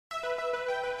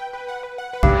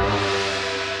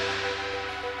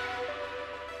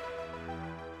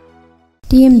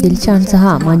TM dilshan සහ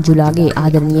මංජුලාගේ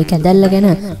ආදරණීය කැදැල්ල ගැන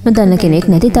නොදන්න කෙනෙක්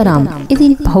නැති තරම්.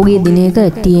 ඉතින් පහුගිය දිනයක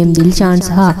TM dilshan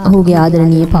සහ ඔහුගේ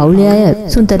ආදරණීය පවුලේ අය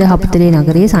සුන්දර හපුතලේ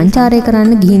නගරයේ සංචාරය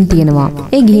කරන්න ගිහින් තියෙනවා.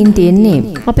 ඒ ගිහින් තියෙන්නේ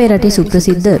අපේ රටේ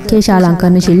සුප්‍රසිද්ධ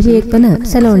කේශාලංකරණ ශිල්පියෙක් වන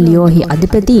සැලොන් ලියෝහි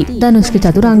අධිපති ධනුෂ්ක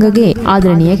චතුරංගගේ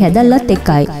ආදරණීය කැදැල්ලත්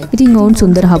එක්කයි. ඉතින් ඔවුන්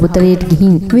සුන්දර හපුතලේට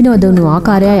ගිහින් විනෝද වුණු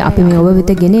ආකාරයයි අපි මේ ඔබ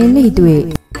වෙත ගෙන එන්න හිතුවේ.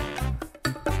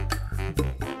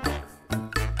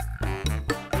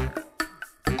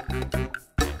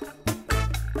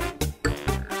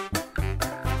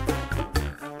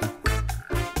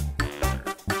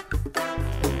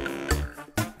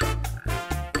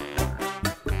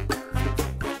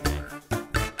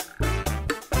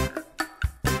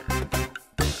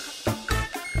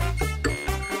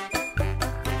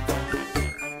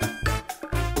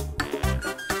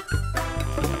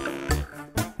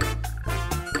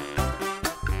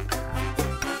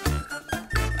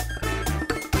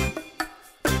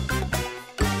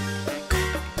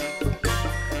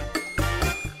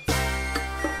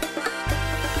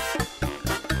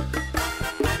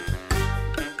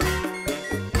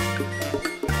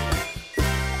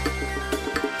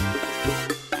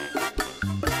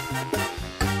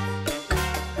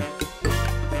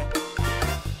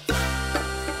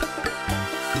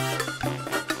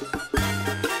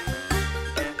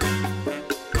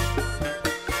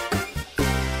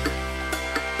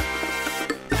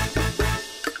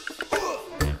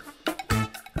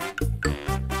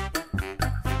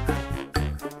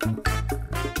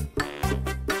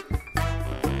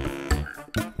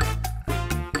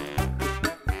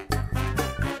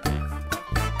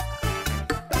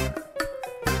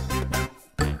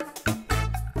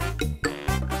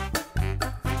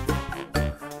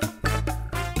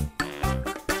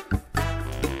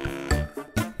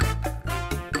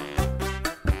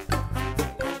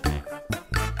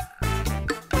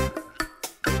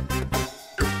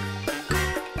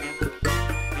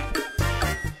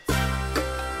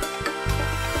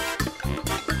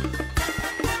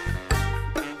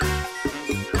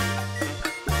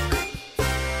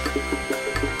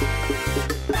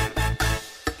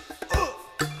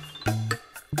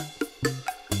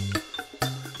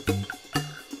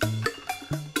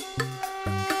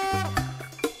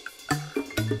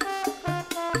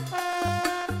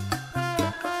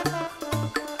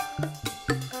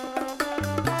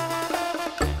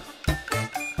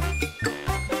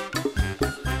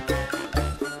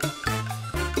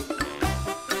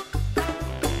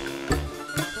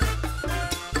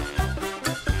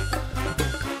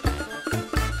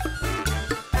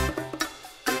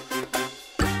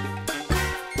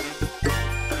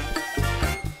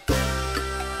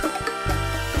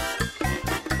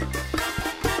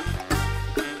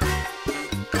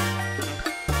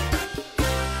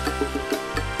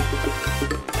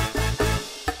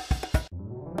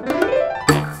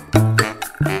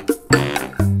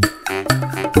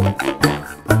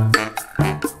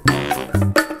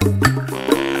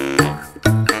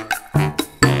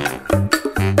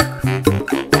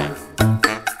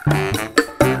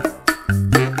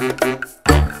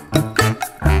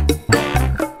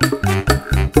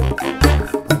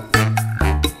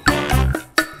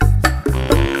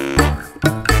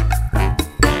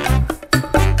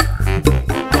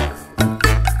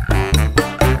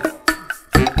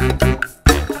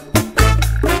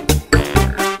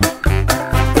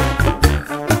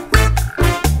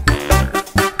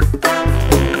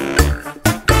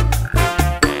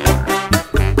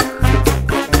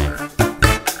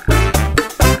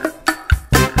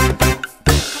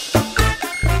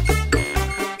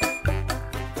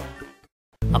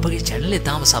 අපගේ channel එක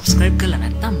තාම subscribe කරලා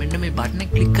නැත්නම් මෙන්න මේ button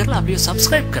එක click කරලා අපිව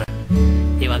subscribe කරන්න.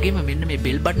 ඒ වගේම මෙන්න මේ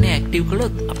bell button එක active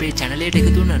කළොත් අපේ channel එකට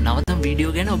එකතු වෙන නවතම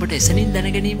වීඩියෝ ගැන ඔබට එසනින්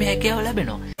දැනගැනීමේ හැකියාව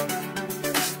ලැබෙනවා.